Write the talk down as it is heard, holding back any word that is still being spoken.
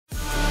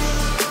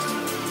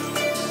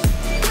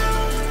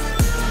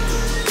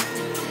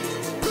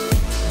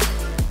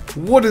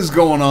What is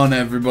going on,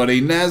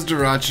 everybody?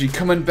 Nasdorachi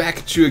coming back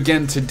at you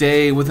again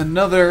today with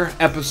another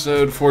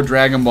episode for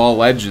Dragon Ball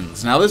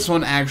Legends. Now this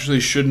one actually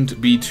shouldn't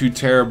be too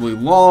terribly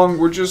long.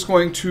 We're just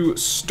going to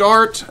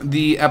start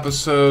the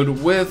episode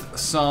with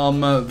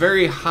some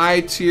very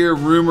high tier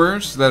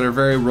rumors that are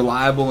very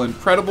reliable and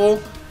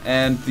credible,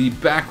 and the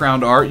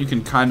background art you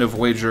can kind of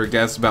wager a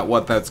guess about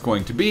what that's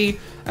going to be,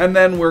 and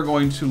then we're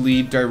going to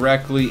lead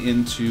directly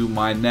into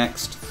my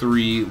next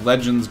 3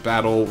 Legends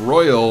Battle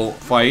Royal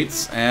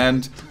fights,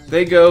 and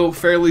they go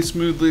fairly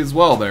smoothly as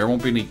well. There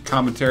won't be any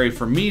commentary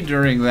from me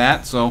during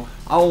that, so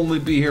I'll only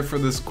be here for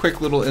this quick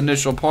little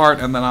initial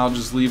part, and then I'll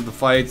just leave the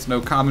fights,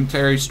 no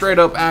commentary, straight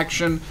up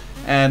action,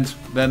 and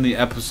then the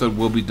episode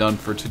will be done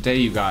for today,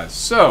 you guys.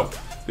 So,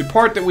 the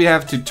part that we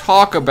have to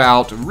talk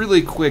about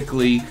really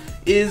quickly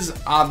is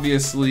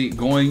obviously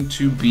going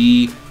to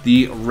be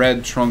the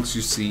red Trunks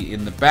you see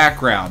in the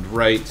background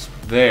right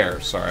there.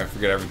 Sorry, I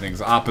forget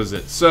everything's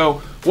opposite. So,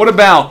 what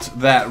about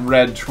that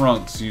red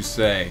Trunks, you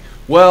say?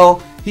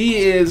 Well, he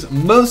is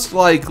most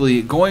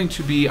likely going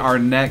to be our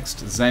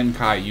next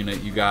Zenkai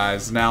unit, you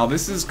guys. Now,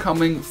 this is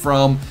coming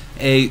from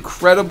a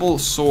credible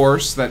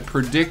source that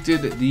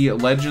predicted the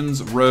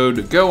Legends Road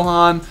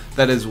Gohan,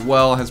 that as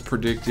well has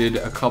predicted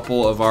a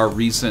couple of our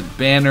recent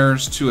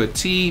banners to a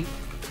T.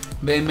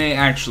 They may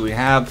actually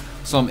have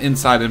some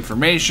inside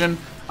information.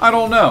 I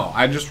don't know.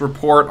 I just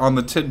report on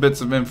the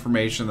tidbits of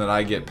information that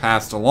I get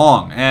passed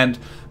along. And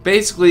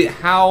basically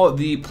how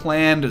the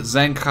planned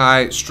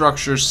Zenkai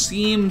structure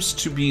seems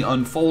to be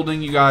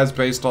unfolding, you guys,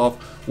 based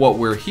off what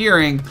we're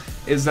hearing,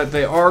 is that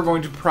they are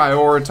going to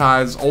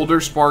prioritize older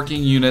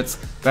sparking units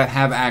that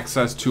have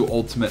access to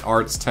Ultimate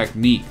Arts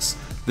techniques.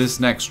 This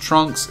next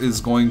Trunks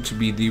is going to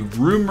be the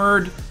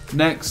rumored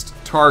next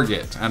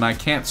target, and I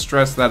can't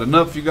stress that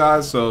enough, you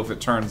guys. So if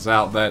it turns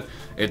out that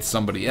it's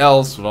somebody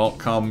else, don't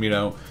come,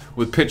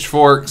 with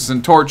pitchforks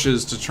and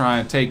torches to try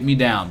and take me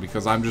down,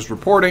 because I'm just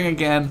reporting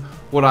again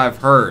what I've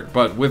heard,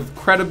 but with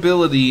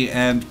credibility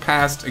and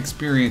past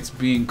experience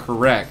being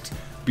correct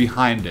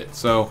behind it.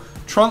 So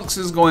Trunks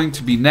is going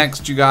to be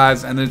next, you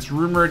guys, and it's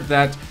rumored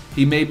that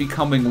he may be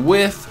coming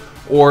with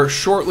or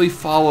shortly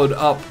followed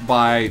up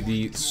by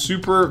the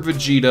Super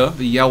Vegeta,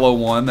 the yellow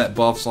one that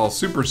buffs all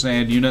Super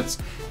Saiyan units,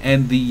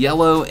 and the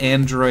yellow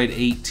Android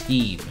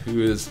 18,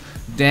 who is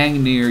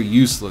dang near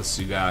useless,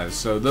 you guys.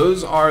 So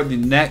those are the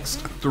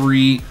next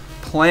 3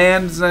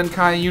 planned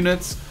Zenkai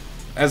units,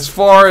 as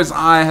far as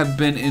I have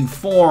been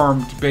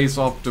informed based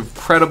off of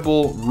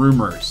credible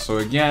rumors. So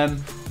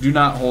again, do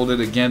not hold it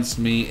against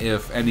me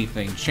if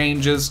anything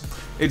changes.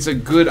 It's a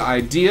good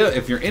idea,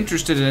 if you're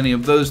interested in any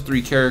of those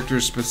 3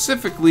 characters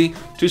specifically,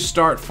 to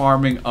start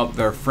farming up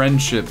their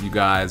friendship, you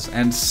guys.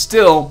 And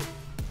still,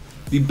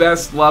 the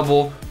best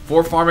level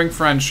for farming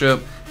friendship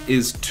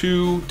is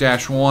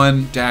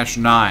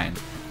 2-1-9.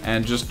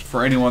 And just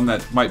for anyone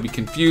that might be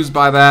confused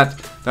by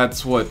that,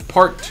 that's what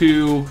Part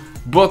 2,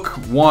 Book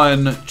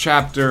 1,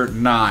 Chapter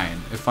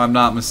 9, if I'm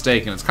not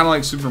mistaken. It's kind of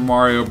like Super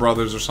Mario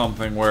Brothers or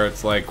something, where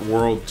it's like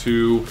World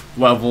 2,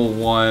 Level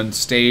 1,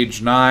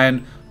 Stage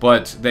 9,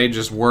 but they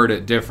just word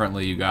it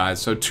differently, you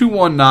guys. So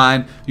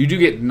 219, you do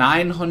get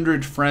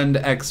 900 friend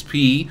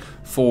XP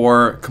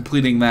for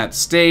completing that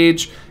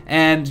stage.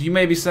 And you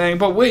may be saying,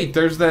 but wait,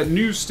 there's that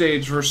new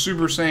stage for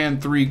Super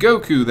Saiyan 3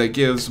 Goku that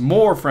gives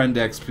more friend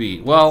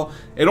XP. Well,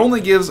 it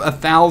only gives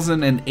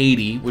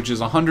 1,080, which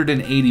is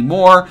 180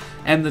 more,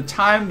 and the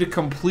time to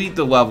complete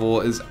the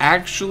level is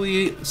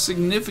actually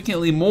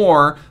significantly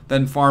more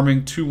than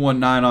farming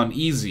 219 on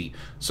easy.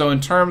 So in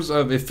terms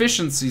of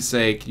efficiency's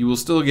sake, you will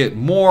still get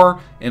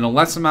more in a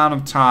less amount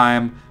of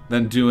time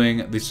than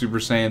doing the Super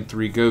Saiyan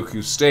 3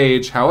 Goku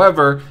stage.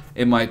 However,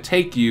 it might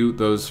take you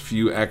those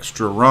few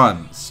extra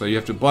runs. So you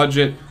have to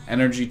budget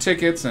energy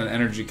tickets and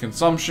energy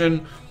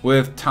consumption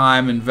with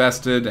time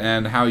invested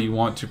and how you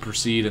want to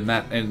proceed in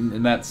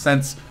that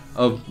sense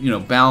of,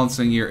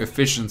 balancing your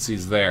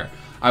efficiencies there.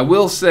 I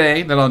will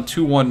say that on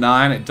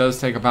 219 it does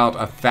take about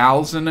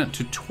 1,000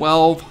 to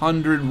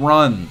 1,200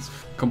 runs,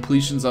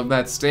 completions of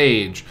that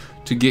stage,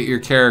 to get your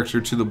character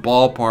to the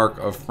ballpark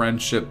of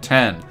Friendship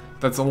 10.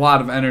 That's a lot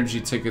of energy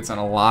tickets and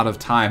a lot of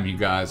time, you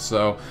guys.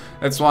 So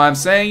that's why I'm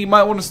saying you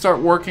might want to start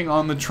working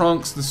on the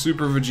Trunks, the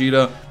Super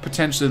Vegeta,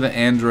 potentially the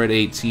Android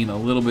 18 a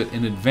little bit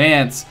in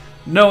advance,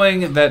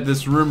 knowing that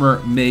this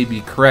rumor may be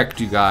correct,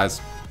 you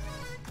guys.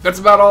 That's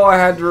about all I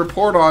had to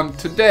report on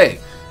today.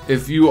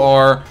 If you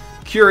are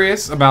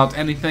curious about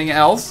anything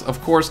else,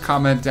 of course,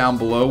 comment down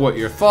below what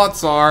your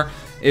thoughts are.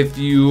 If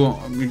you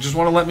just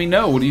want to let me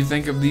know, what do you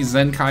think of these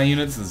Zenkai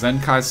units, the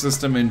Zenkai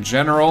system in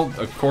general?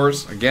 Of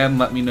course, again,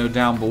 let me know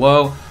down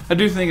below. I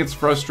do think it's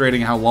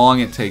frustrating how long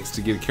it takes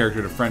to get a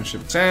character to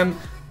Friendship 10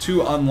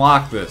 to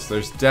unlock this.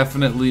 There's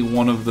definitely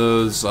one of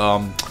those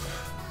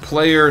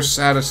player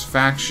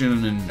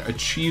satisfaction and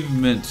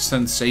achievement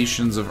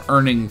sensations of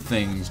earning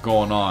things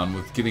going on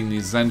with getting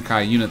these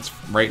Zenkai units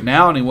right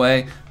now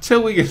anyway,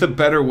 till we get a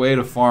better way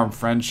to farm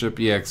Friendship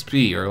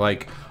EXP, or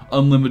like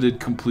unlimited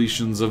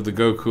completions of the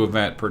Goku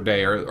event per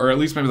day, or at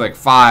least maybe like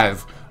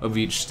 5 of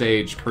each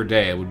stage per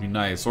day. It would be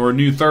nice, or a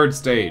new 3rd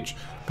stage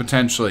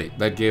potentially,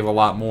 that gave a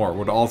lot more,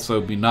 would also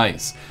be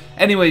nice.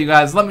 Anyway, you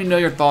guys, let me know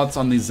your thoughts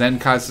on the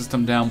ZENKAI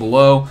system down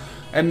below.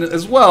 And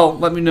as well,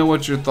 let me know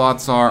what your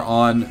thoughts are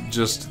on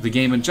just the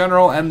game in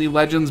general and the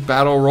Legends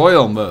Battle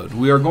Royale mode.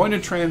 We are going to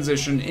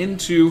transition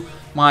into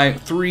my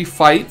 3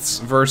 fights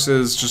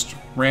versus just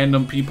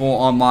random people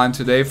online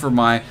today for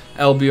my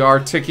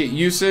LBR ticket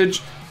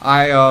usage.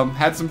 I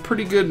had some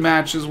pretty good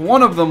matches.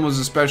 One of them was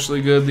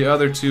especially good. The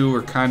other 2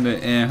 were kind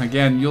of eh.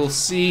 Again, you'll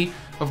see,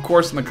 of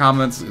course, in the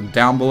comments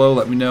down below.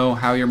 Let me know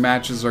how your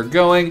matches are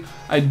going.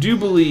 I do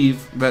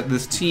believe that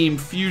this team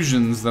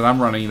Fusions that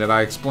I'm running, that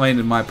I explained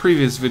in my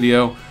previous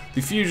video,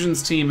 the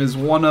Fusions team is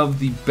one of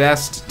the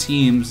best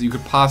teams you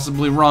could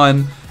possibly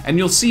run, and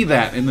you'll see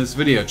that in this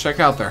video. Check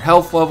out their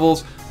health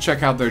levels,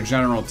 check out their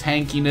general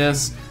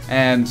tankiness,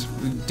 and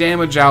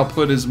damage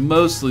output is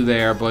mostly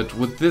there, but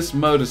with this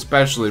mode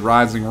especially,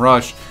 Rising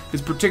Rush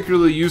is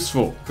particularly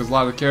useful because a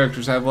lot of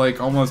characters have like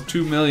almost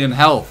 2 million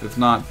health, if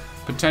not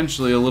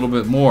potentially a little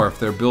bit more if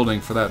they're building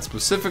for that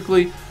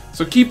specifically.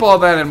 So keep all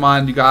that in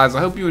mind, you guys. I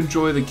hope you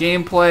enjoy the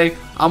gameplay.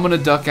 I'm gonna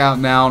duck out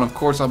now, and of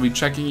course I'll be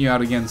checking you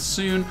out again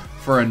soon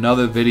for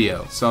another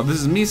video. So this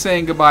is me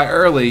saying goodbye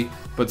early,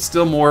 but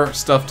still more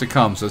stuff to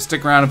come. So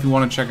stick around if you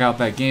want to check out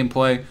that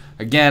gameplay.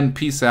 Again,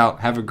 peace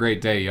out. Have a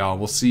great day, y'all.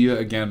 We'll see you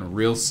again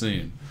real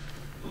soon.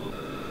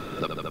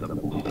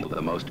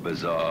 The most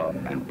bizarre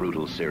and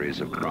brutal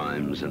series of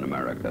crimes in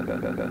America.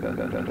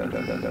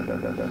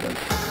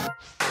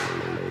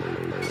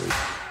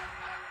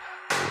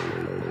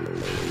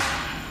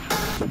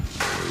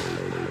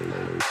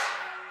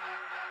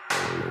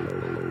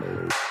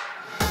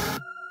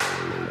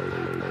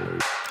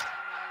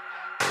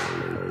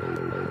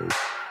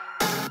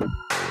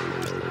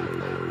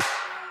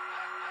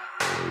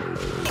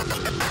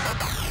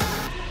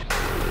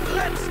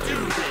 Let's do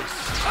this!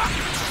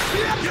 Let's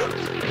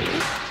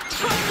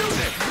do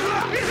this!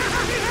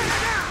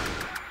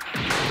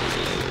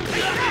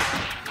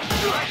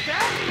 Like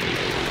that?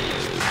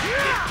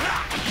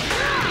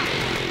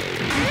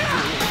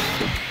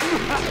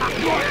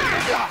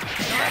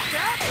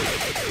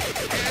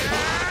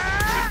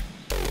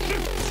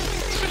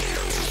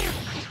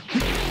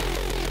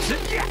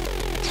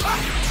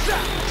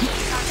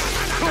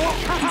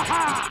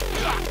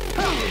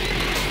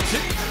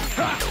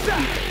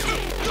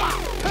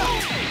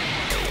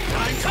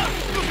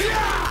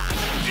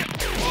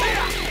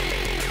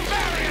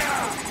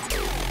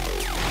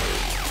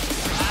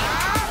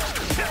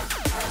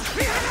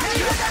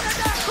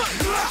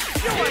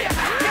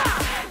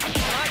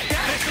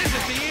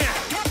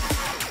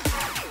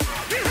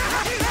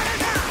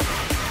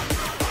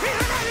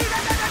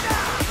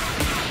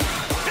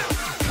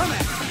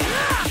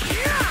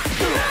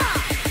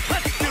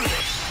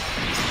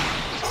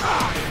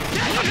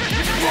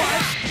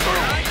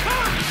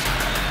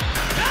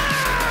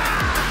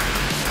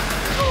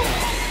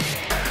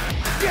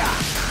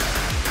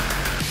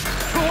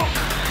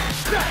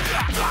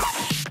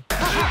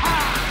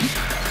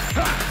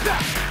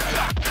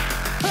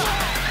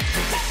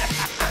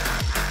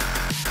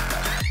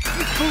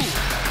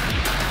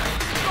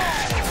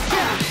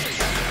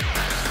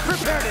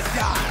 Prepare to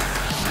die!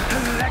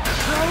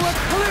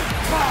 Electro-eclipse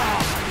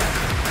bomb!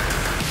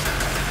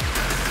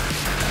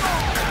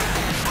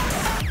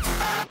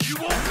 You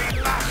won't be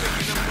laughing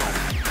in a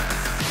moment!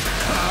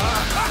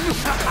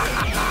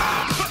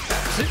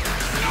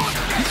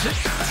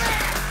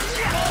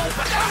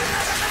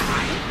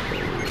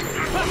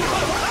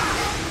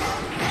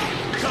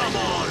 Come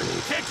on!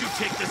 Can't you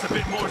take this a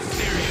bit more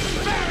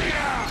serious?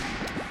 Barrier!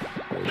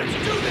 Let's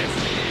do this!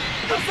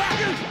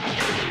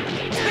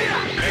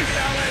 Maybe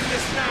I'll end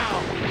this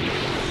now!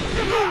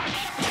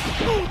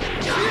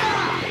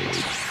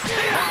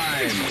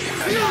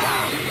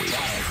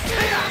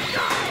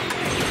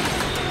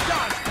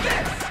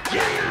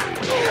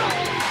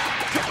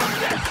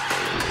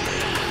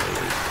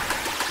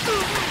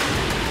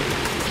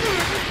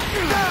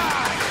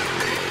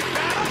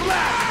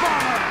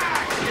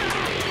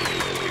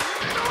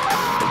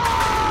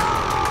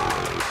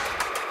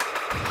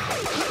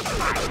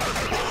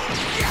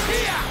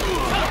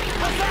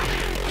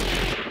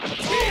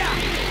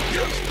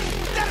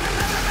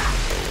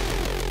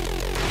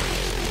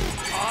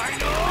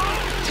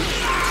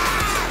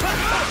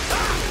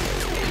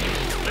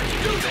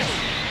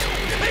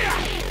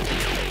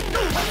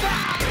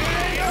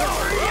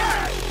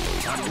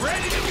 I'm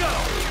ready to go!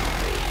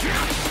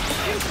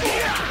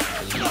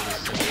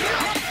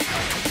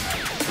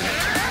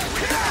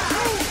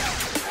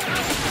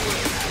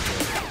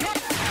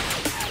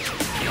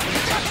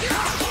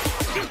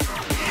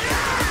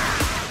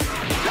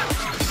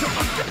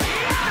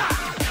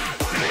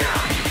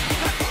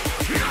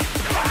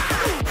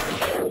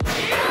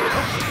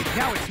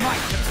 Now it's my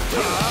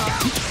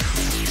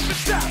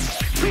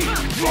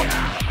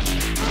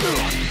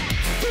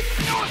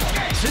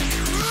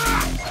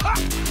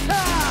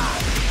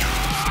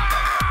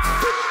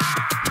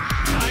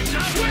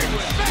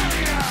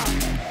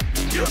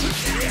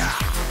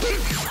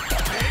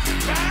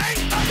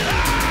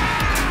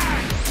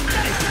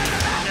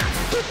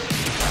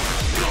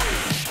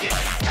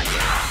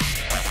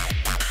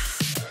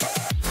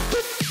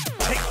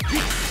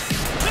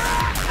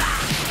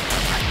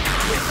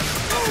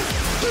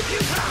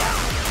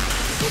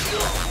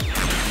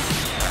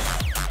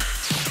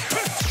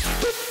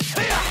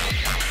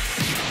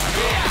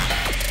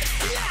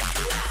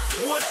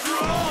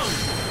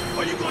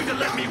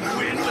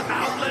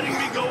without letting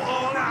me go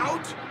all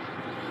out?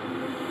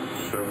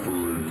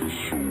 Separate the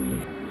soul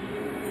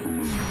from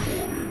his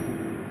body.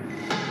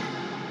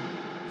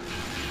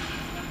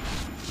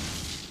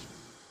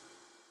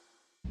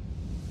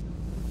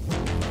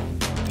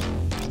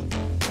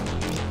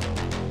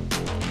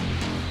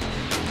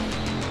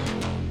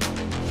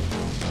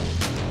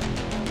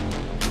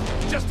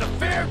 Just a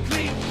fair,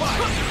 clean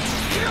fight.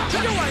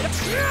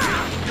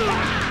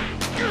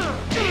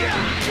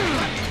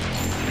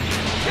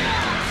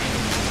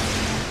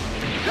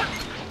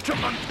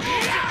 Come on.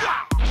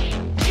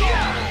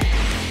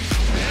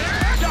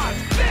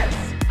 Dodge this.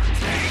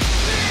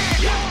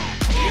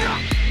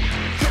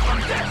 Come on,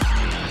 this.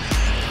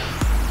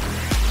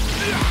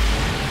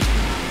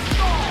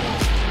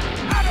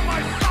 Out of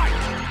my sight.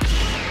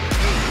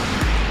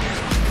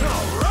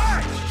 All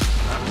right.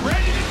 I'm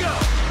ready to go.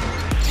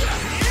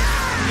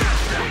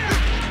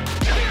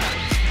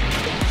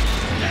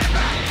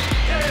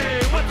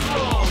 Hey, what's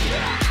wrong?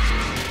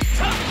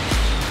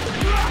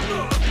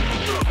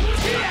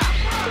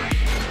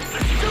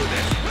 Let's do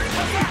this! What's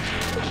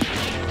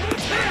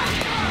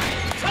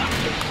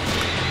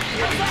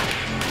that?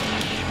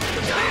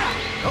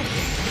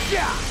 Okay,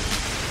 yeah!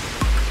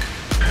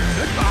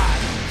 Goodbye!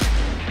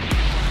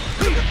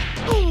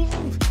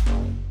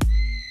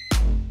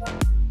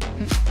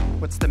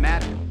 What's the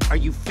matter? Are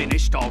you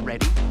finished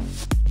already?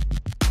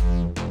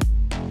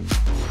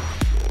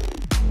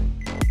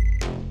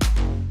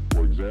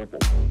 For example,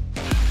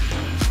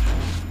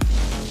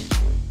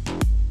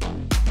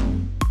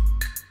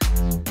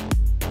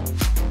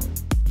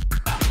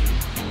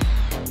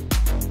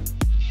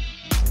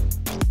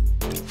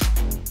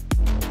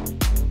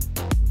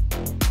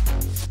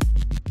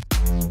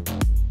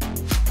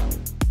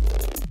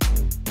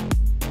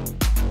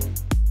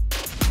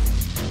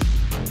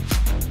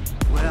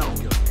 Well,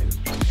 do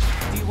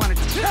you want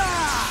to...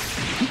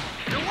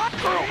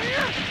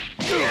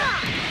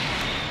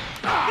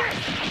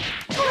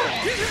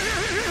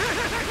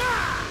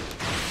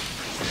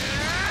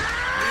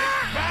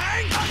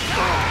 Bang!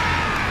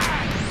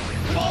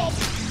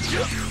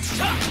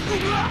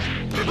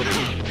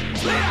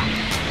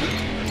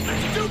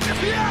 Let's do this!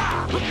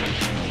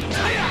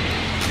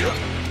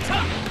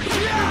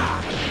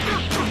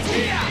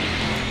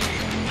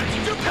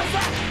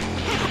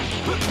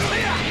 Let's do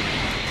this!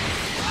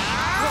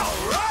 All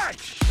right!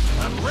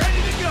 I'm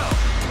ready to go!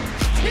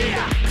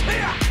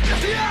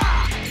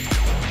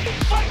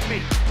 Fight me!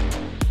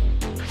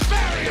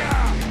 Barrier!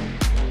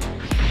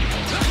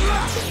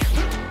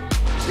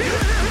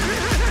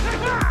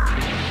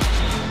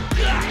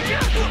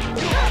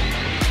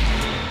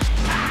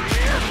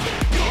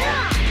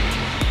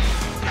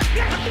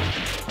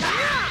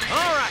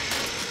 All right!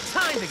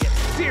 Time to get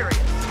serious!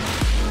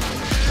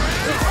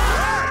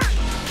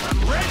 I'm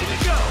ready to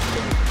go!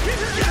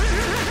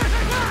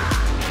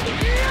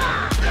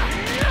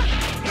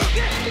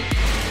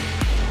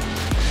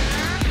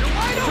 You're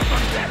wide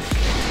open!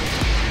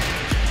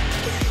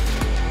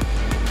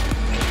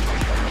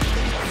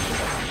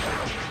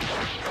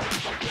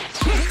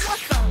 What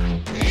the?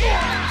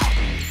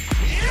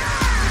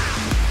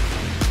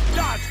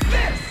 Dodge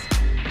this!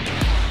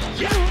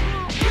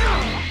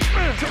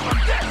 Come on,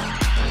 this!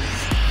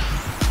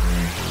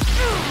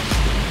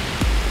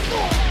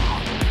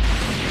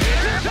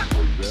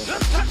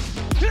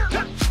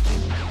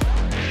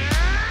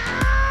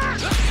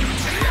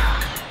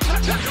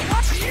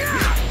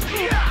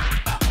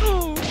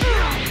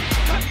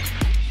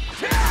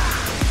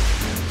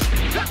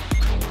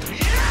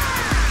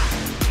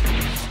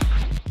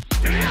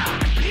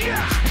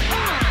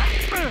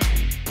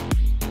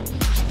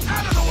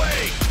 Out of the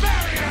way!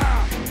 Barrier!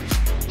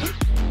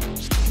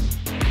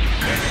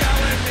 Maybe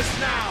I'll end this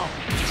now!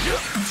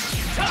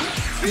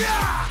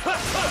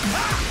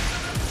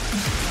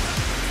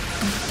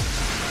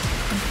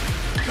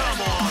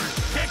 Come on!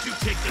 Can't you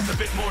take this a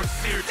bit more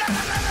serious?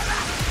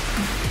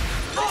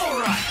 All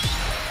right!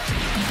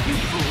 You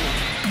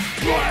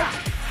fool! What?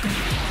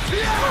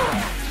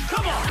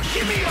 Come on!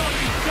 Give me all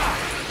you got!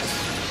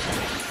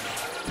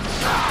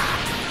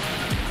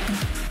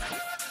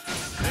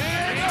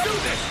 Let's do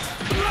this!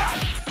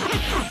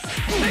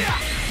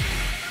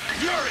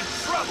 You're in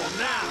trouble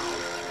now!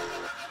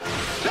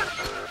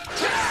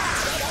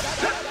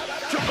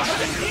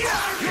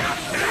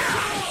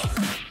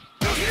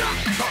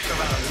 Talk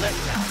about a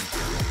letdown!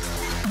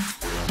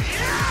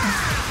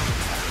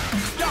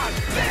 Dodge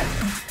this!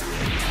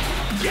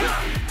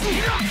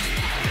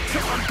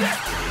 Come on, this!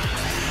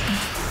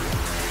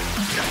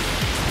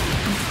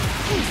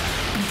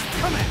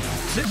 Come at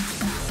this!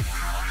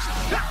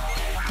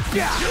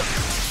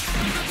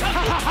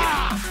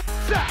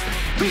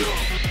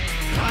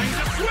 Time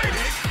to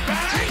switch!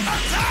 Bang!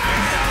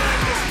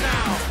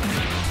 Now!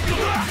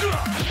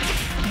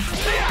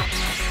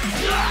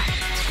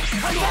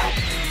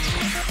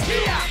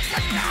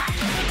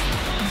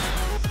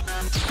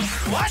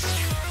 What?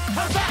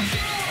 How's that?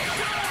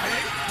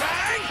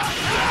 Bang!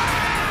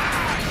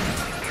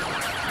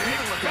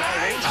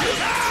 Bang!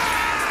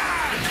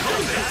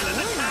 This is an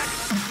attack!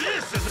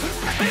 This is...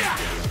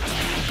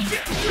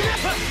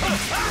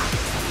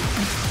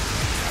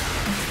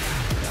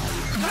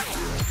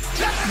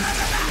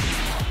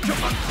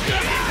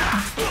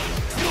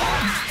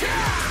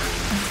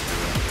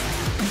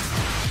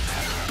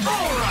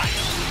 Alright!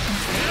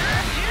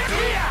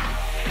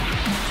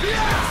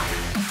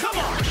 Come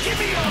on, give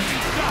me all you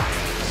got!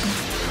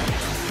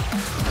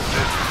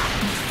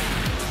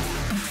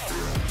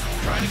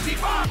 Trying to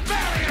keep our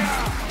barrier!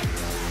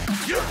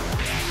 You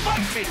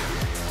fight me!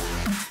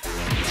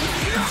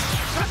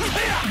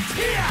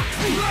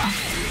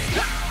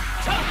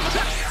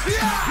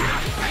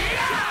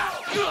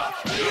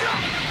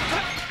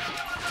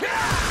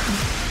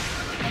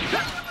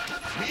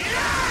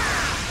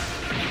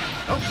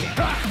 Okay.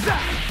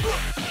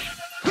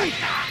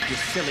 Your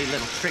silly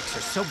little tricks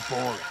are so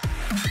boring.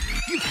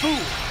 You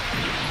fool!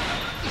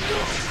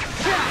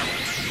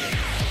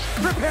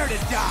 Prepare to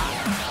die!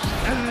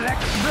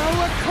 Electro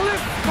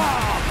Eclipse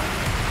Bomb!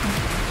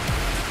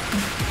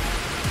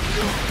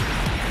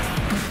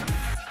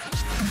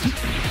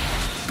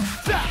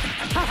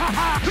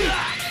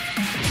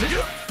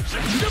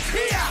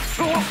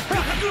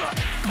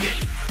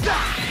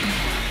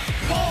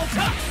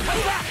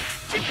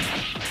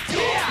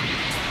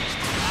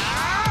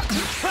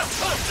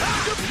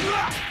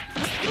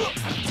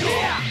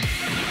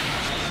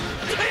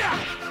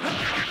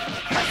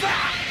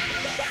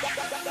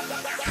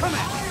 Come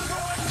out!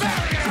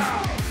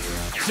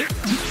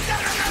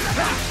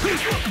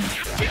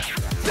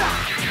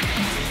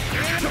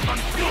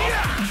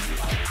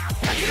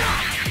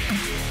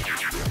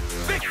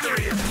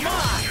 Victory is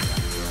mine!